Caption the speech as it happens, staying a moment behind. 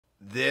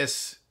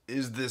This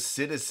is the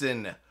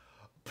Citizen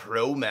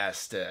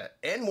ProMaster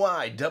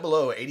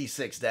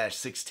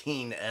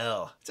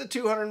NY0086-16L. It's a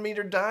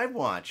 200-meter dive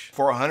watch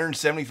for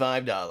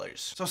 $175.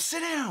 So sit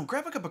down,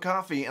 grab a cup of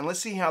coffee, and let's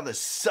see how the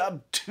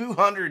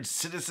sub-200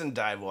 Citizen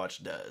dive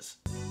watch does.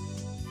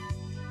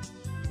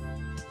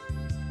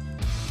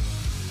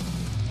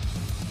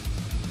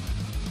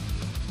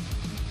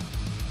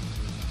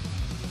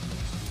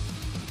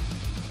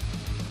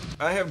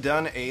 I have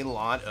done a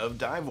lot of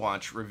dive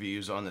watch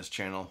reviews on this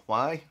channel.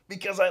 Why?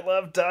 Because I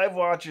love dive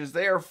watches.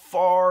 They are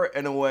far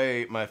and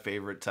away my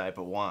favorite type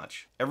of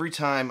watch. Every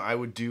time I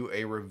would do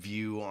a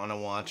review on a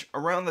watch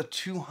around the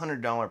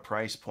 $200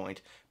 price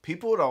point,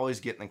 people would always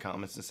get in the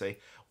comments and say,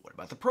 what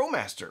about the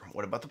ProMaster?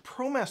 What about the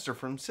ProMaster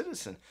from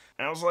Citizen?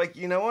 And I was like,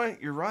 you know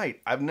what? You're right.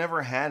 I've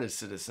never had a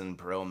Citizen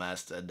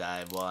ProMaster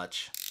dive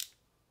watch.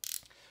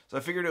 So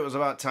I figured it was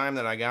about time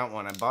that I got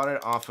one. I bought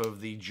it off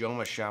of the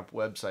Joma Shop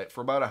website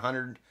for about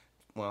 $175.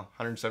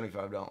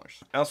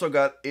 I also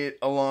got it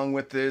along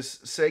with this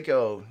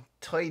Seiko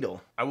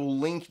title. I will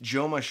link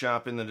Joma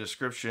Shop in the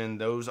description.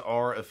 Those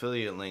are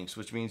affiliate links,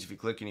 which means if you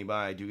click and you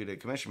buy, I do get a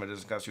commission, but it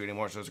doesn't cost you any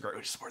more, so it's a great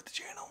way to support the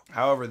channel.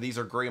 However, these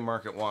are gray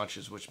market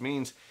watches, which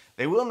means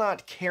they will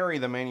not carry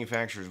the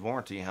manufacturer's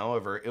warranty.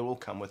 However, it will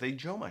come with a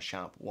Joma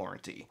Shop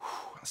warranty.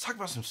 Let's talk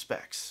about some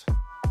specs.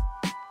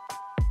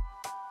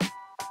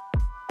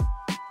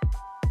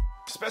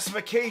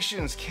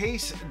 Specifications: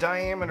 case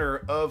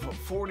diameter of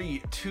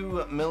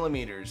 42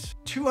 millimeters,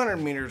 200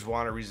 meters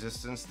water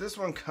resistance. This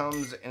one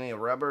comes in a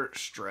rubber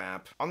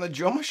strap. On the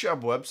Joma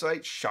Shop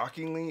website,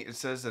 shockingly, it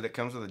says that it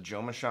comes with a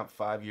Joma Shop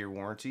 5-year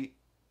warranty.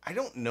 I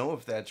don't know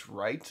if that's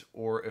right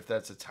or if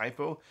that's a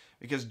typo,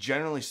 because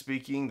generally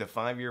speaking, the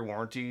 5-year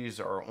warranties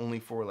are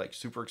only for like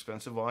super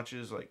expensive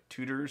watches like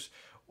Tudors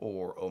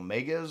or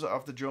Omegas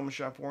off the Joma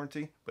Shop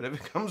warranty. But if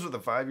it comes with a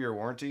 5-year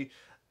warranty,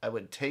 I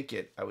would take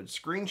it. I would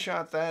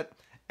screenshot that.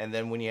 And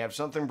then when you have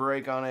something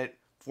break on it,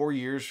 4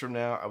 years from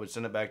now, I would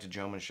send it back to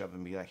Joma Shop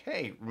and be like,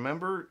 hey,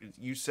 remember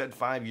you said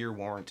 5-year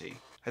warranty.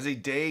 Has a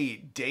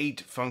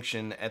date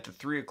function at the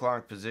 3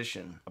 o'clock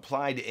position.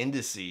 Applied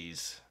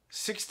indices.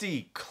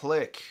 60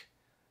 click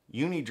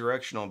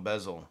unidirectional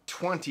bezel.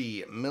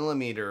 20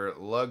 millimeter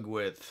lug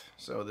width.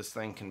 So this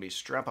thing can be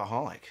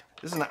strapaholic.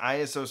 This is an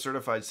ISO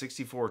certified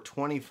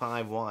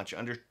 6425 watch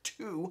under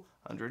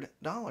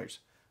 $200.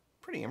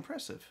 Pretty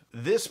impressive.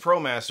 This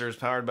ProMaster is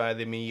powered by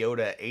the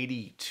Miyota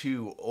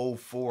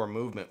 8204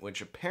 movement,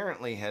 which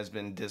apparently has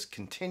been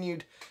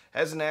discontinued.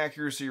 Has an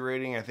accuracy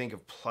rating, I think,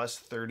 of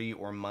 +30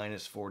 or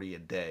 -40 a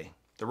day.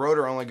 The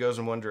rotor only goes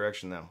in one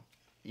direction, though.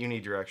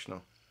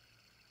 Unidirectional.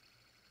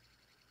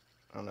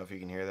 I don't know if you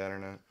can hear that or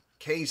not.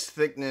 Case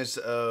thickness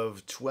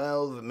of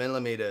 12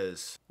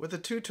 millimeters with a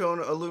two-tone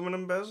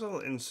aluminum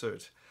bezel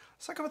insert.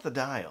 Let's talk about the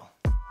dial.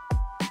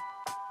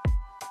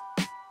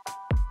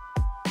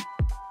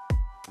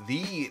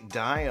 The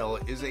dial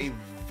is a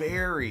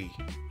very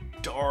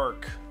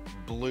dark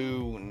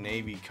blue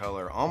navy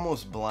color,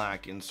 almost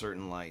black in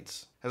certain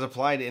lights. Has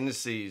applied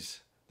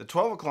indices. The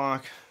 12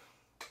 o'clock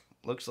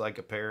looks like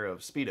a pair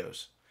of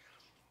Speedos.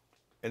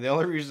 And the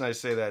only reason I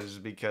say that is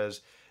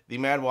because the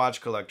Mad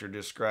Watch Collector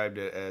described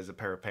it as a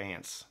pair of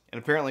pants.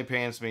 And apparently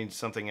pants means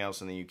something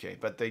else in the UK,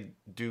 but they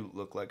do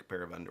look like a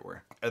pair of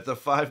underwear. At the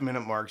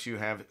 5-minute marks, you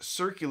have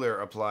circular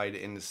applied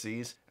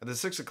indices. At the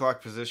 6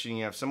 o'clock position,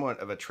 you have somewhat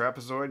of a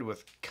trapezoid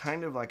with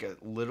kind of like a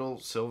little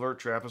silver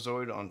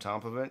trapezoid on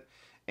top of it.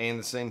 And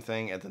the same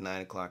thing at the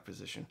 9 o'clock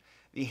position.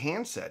 The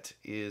handset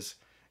is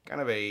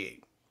kind of a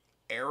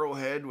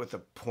arrowhead with a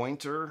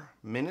pointer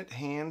minute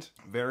hand.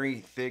 Very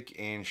thick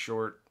and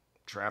short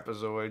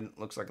trapezoid.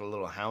 Looks like a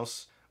little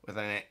house with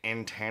an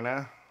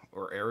antenna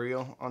or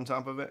aerial on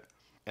top of it.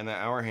 And the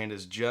hour hand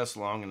is just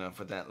long enough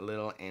with that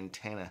little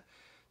antenna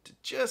to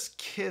just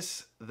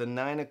kiss the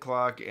 9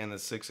 o'clock and the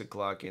 6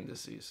 o'clock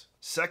indices.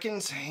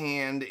 Seconds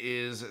hand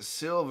is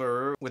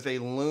silver with a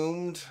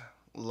loomed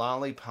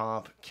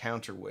lollipop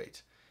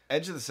counterweight.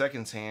 Edge of the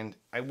seconds hand,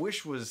 I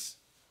wish was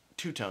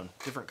two-tone,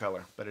 different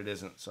color, but it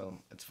isn't,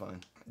 so it's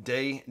fine.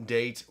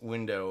 Date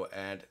window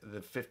at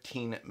the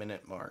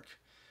 15-minute mark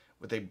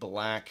with a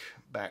black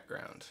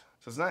background.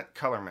 So it's not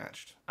color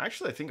matched.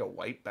 Actually, I think a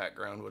white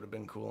background would have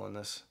been cool in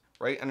this.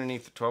 Right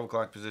underneath the 12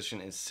 o'clock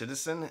position is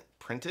Citizen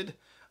printed.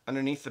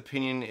 Underneath the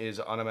pinion is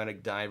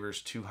Automatic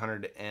Divers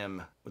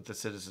 200M with the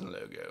Citizen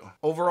logo.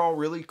 Overall,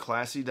 really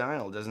classy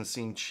dial. Doesn't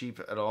seem cheap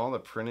at all. The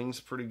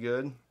printing's pretty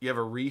good. You have a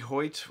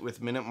rehoit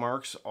with minute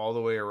marks all the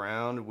way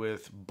around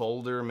with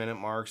bolder minute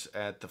marks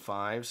at the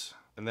 5s.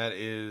 And that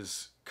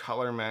is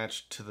color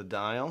matched to the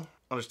dial.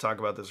 I'll just talk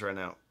about this right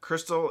now.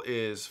 Crystal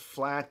is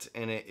flat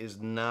and it is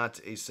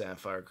not a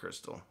sapphire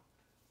crystal.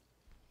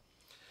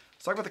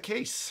 Let's talk about the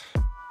case.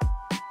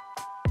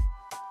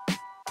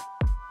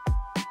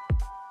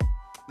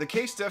 The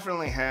case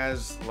definitely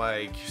has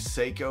like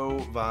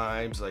Seiko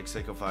vibes, like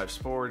Seiko 5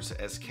 Sports,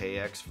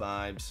 SKX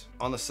vibes.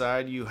 On the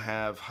side you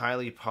have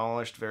highly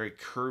polished, very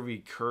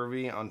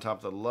curvy. On top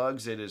of the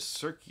lugs it is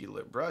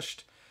circular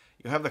brushed.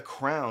 You have the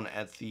crown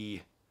at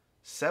the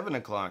 7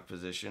 o'clock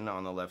position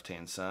on the left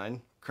hand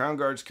side. Crown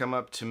guards come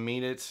up to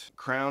meet it.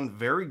 Crown,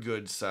 very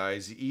good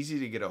size, easy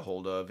to get a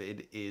hold of.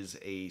 It is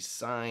a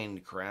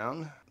signed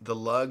crown. The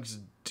lugs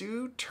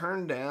do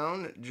turn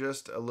down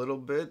just a little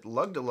bit.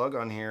 Lug to lug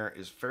on here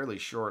is fairly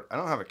short. I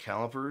don't have a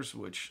calipers,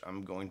 which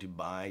I'm going to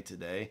buy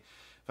today.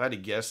 If I had to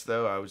guess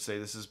though, I would say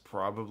this is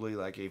probably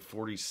like a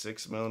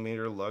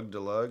 46mm lug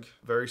to lug.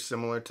 Very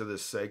similar to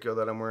this Seiko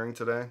that I'm wearing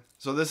today.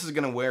 So this is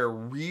gonna wear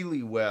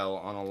really well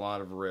on a lot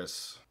of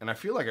wrists. And I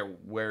feel like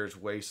it wears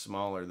way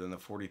smaller than the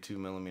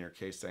 42mm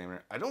case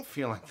diameter. I don't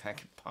feel like that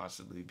could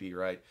possibly be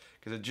right,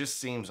 because it just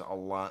seems a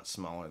lot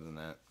smaller than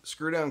that.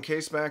 Screw down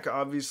case back,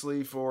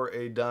 obviously, for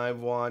a dive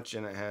watch,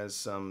 and it has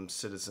some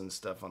Citizen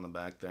stuff on the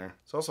back there.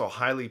 It's also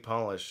highly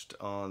polished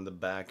on the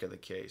back of the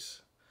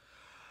case.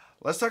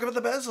 Let's talk about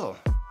the bezel.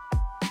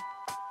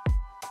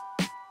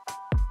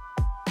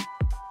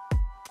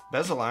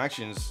 Bezel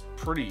action is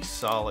pretty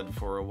solid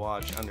for a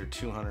watch under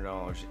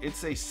 $200.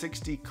 It's a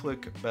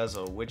 60-click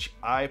bezel, which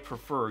I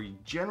prefer.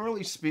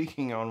 Generally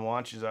speaking on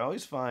watches, I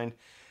always find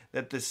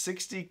that the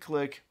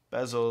 60-click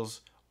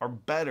bezels are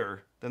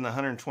better than the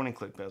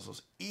 120-click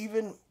bezels.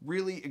 Even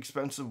really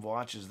expensive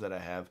watches that I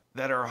have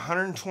that are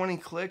 120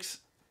 clicks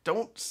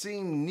don't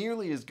seem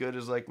nearly as good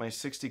as like my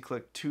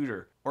 60-click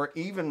Tudor or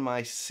even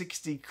my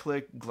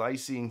 60-click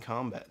Glycine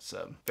Combat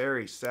Sub.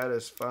 Very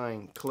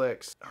satisfying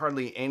clicks.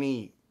 Hardly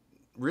any,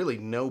 really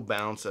no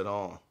bounce at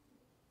all.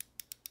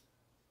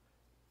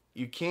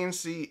 You can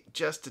see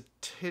just a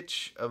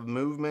titch of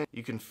movement.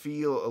 You can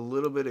feel a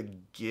little bit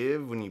of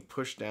give when you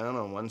push down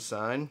on one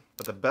side,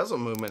 but the bezel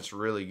movement's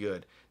really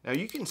good. Now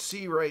you can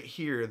see right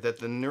here that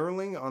the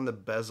knurling on the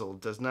bezel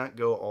does not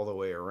go all the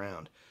way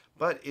around,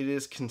 but it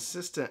is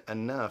consistent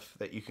enough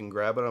that you can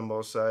grab it on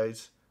both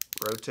sides,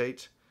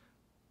 rotate,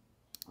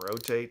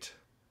 rotate,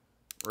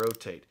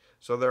 rotate.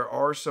 So there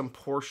are some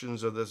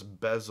portions of this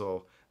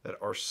bezel that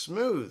are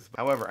smooth.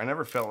 However, I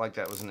never felt like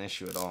that was an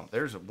issue at all.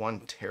 There's one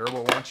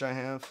terrible watch I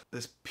have,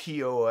 this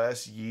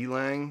POS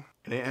Yilang,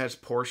 and it has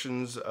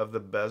portions of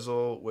the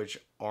bezel which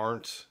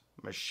aren't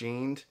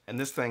machined, and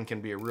this thing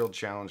can be a real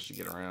challenge to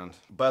get around.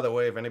 By the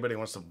way, if anybody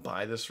wants to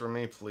buy this from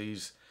me,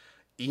 please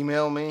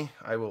email me.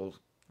 I will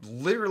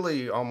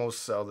literally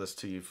almost sell this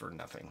to you for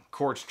nothing.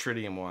 Quartz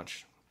tritium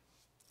watch.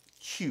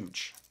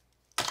 Huge.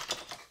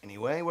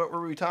 Anyway, what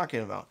were we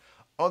talking about?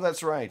 Oh,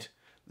 that's right.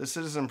 The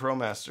Citizen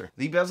ProMaster.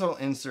 The bezel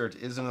insert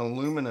is an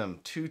aluminum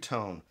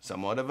two-tone,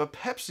 somewhat of a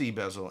Pepsi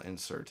bezel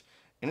insert,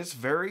 and it's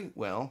very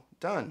well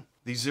done.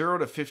 The 0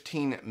 to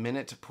 15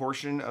 minute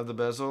portion of the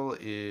bezel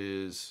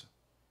is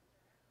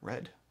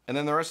red. And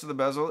then the rest of the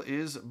bezel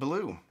is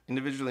blue.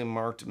 Individually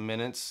marked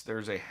minutes.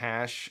 There's a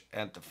hash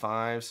at the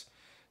 5s.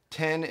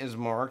 10 is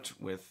marked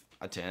with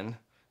a 10,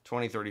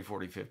 20, 30,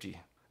 40, 50.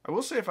 I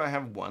will say if I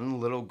have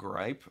one little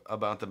gripe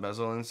about the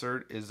bezel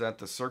insert is that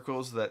the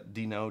circles that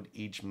denote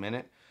each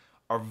minute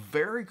are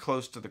very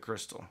close to the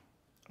crystal.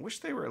 I wish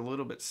they were a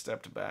little bit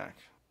stepped back.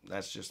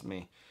 That's just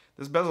me.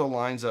 This bezel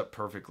lines up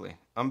perfectly.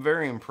 I'm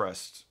very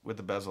impressed with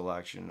the bezel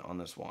action on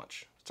this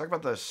watch. Let's talk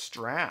about the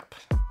strap.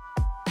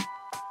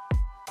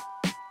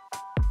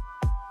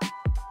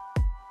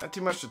 Not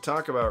too much to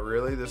talk about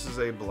really. This is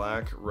a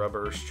black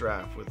rubber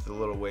strap with the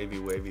little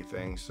wavy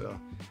thing, so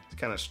it's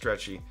kind of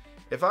stretchy.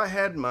 If I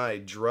had my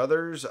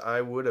druthers,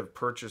 I would have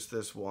purchased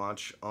this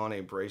watch on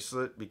a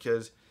bracelet,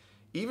 because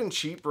even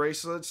cheap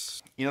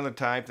bracelets, you know, the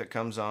type that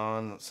comes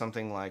on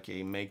something like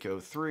a Mako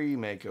 3,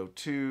 Mako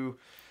 2,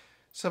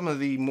 some of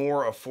the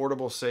more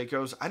affordable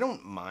Seikos, I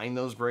don't mind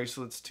those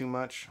bracelets too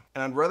much.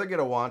 And I'd rather get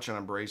a watch on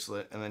a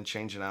bracelet and then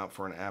change it out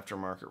for an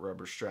aftermarket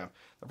rubber strap.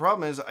 The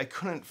problem is I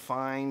couldn't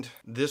find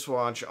this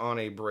watch on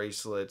a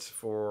bracelet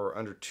for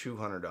under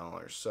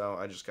 $200, so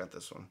I just got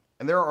this one.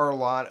 And there are a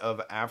lot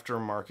of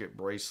aftermarket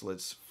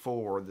bracelets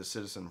for the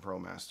Citizen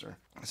ProMaster.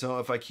 So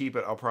if I keep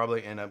it, I'll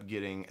probably end up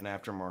getting an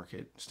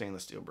aftermarket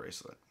stainless steel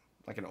bracelet,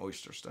 like an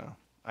Oyster style.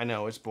 I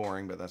know it's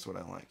boring, but that's what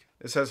I like.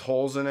 This has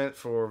holes in it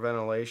for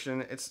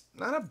ventilation. It's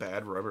not a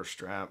bad rubber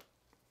strap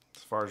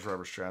as far as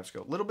rubber straps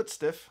go. A little bit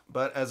stiff,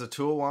 but as a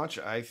tool watch,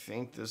 I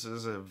think this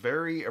is a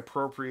very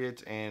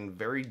appropriate and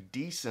very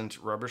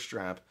decent rubber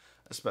strap,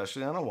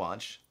 especially on a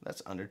watch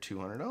that's under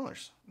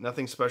 $200.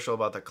 Nothing special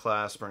about the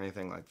clasp or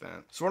anything like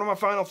that. So what are my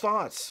final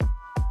thoughts?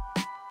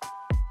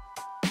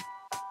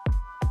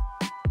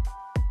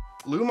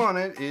 Lume on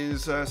it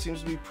is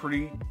seems to be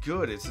pretty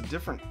good. It's a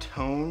different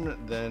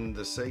tone than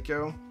the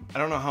Seiko. I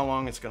don't know how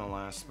long it's gonna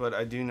last, but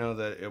I do know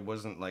that it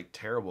wasn't like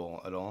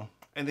terrible at all.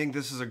 I think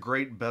this is a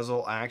great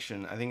bezel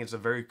action. I think it's a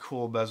very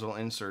cool bezel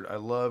insert. I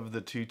love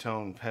the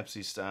two-tone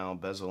Pepsi style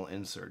bezel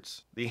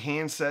inserts. The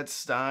handset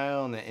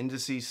style and the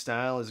indices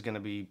style is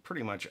gonna be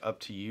pretty much up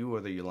to you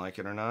whether you like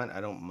it or not.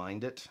 I don't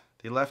mind it.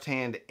 The left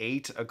hand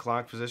 8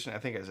 o'clock position, I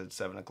think I said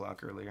 7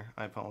 o'clock earlier,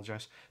 I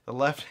apologize. The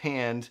left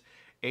hand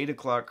 8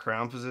 o'clock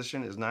crown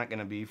position is not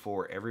gonna be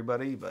for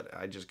everybody, but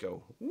I just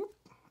go whoop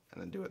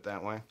and then do it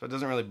that way. So it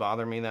doesn't really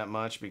bother me that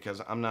much because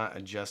I'm not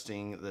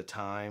adjusting the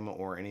time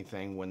or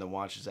anything when the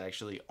watch is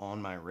actually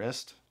on my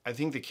wrist. I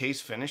think the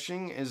case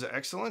finishing is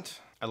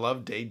excellent. I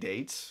love day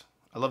dates.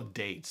 I love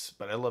dates,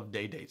 but I love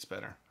day dates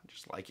better.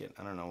 just like it.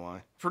 I don't know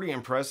why. Pretty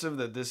impressive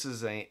that this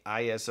is a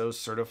ISO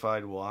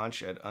certified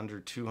watch at under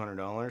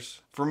 $200.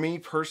 For me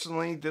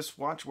personally, this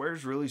watch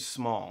wears really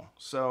small,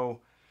 so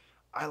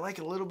I like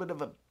a little bit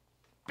of a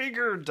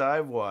bigger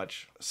dive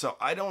watch. So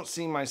I don't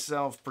see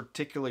myself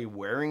particularly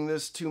wearing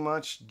this too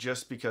much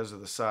just because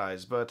of the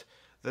size, but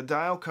the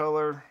dial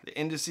color, the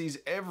indices,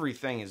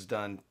 everything is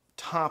done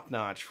top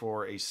notch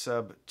for a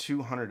sub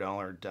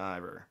 $200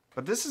 diver.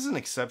 But this is an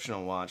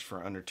exceptional watch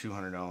for under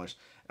 $200.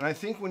 And I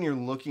think when you're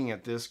looking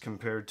at this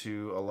compared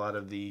to a lot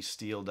of the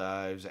Steel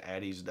Dives,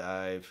 Addy's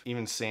Dive,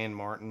 even San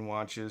Martin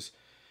watches,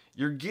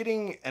 you're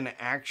getting an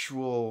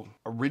actual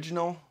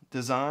original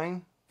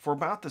design for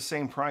about the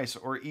same price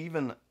or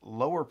even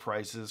lower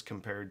prices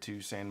compared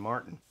to San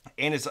Martin.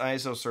 And it's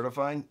ISO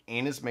certified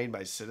and it's made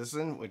by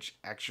Citizen, which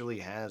actually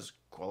has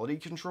quality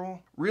control.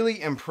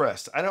 Really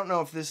impressed. I don't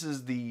know if this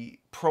is the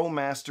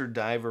ProMaster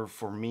diver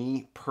for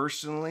me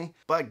personally,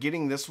 but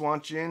getting this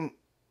watch in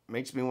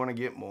makes me want to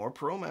get more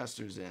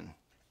ProMasters in.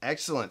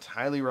 Excellent,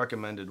 highly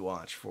recommended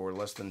watch for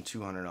less than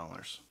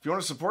 $200. If you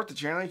want to support the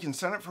channel, you can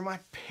sign up for my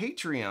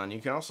Patreon. You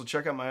can also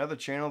check out my other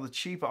channel, The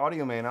Cheap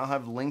Audio Man. I'll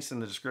have links in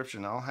the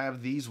description. I'll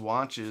have these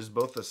watches,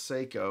 both the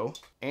Seiko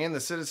and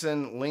the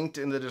Citizen, linked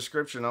in the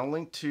description. I'll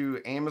link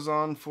to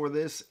Amazon for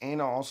this,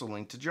 and I'll also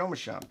link to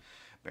JomaShop.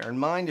 Bear in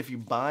mind, if you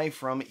buy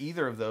from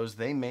either of those,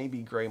 they may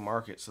be gray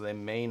market, so they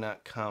may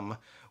not come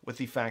with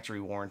the factory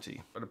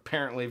warranty. But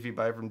apparently, if you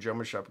buy from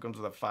JomaShop, it comes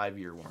with a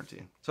 5-year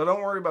warranty. So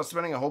don't worry about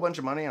spending a whole bunch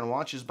of money on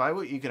watches. Buy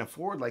what you can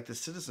afford, like the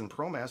Citizen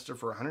ProMaster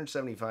for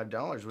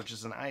 $175, which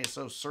is an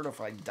ISO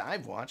certified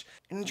dive watch,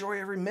 and enjoy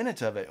every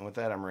minute of it. And with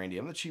that, I'm Randy.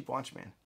 I'm the Cheap Watch Man.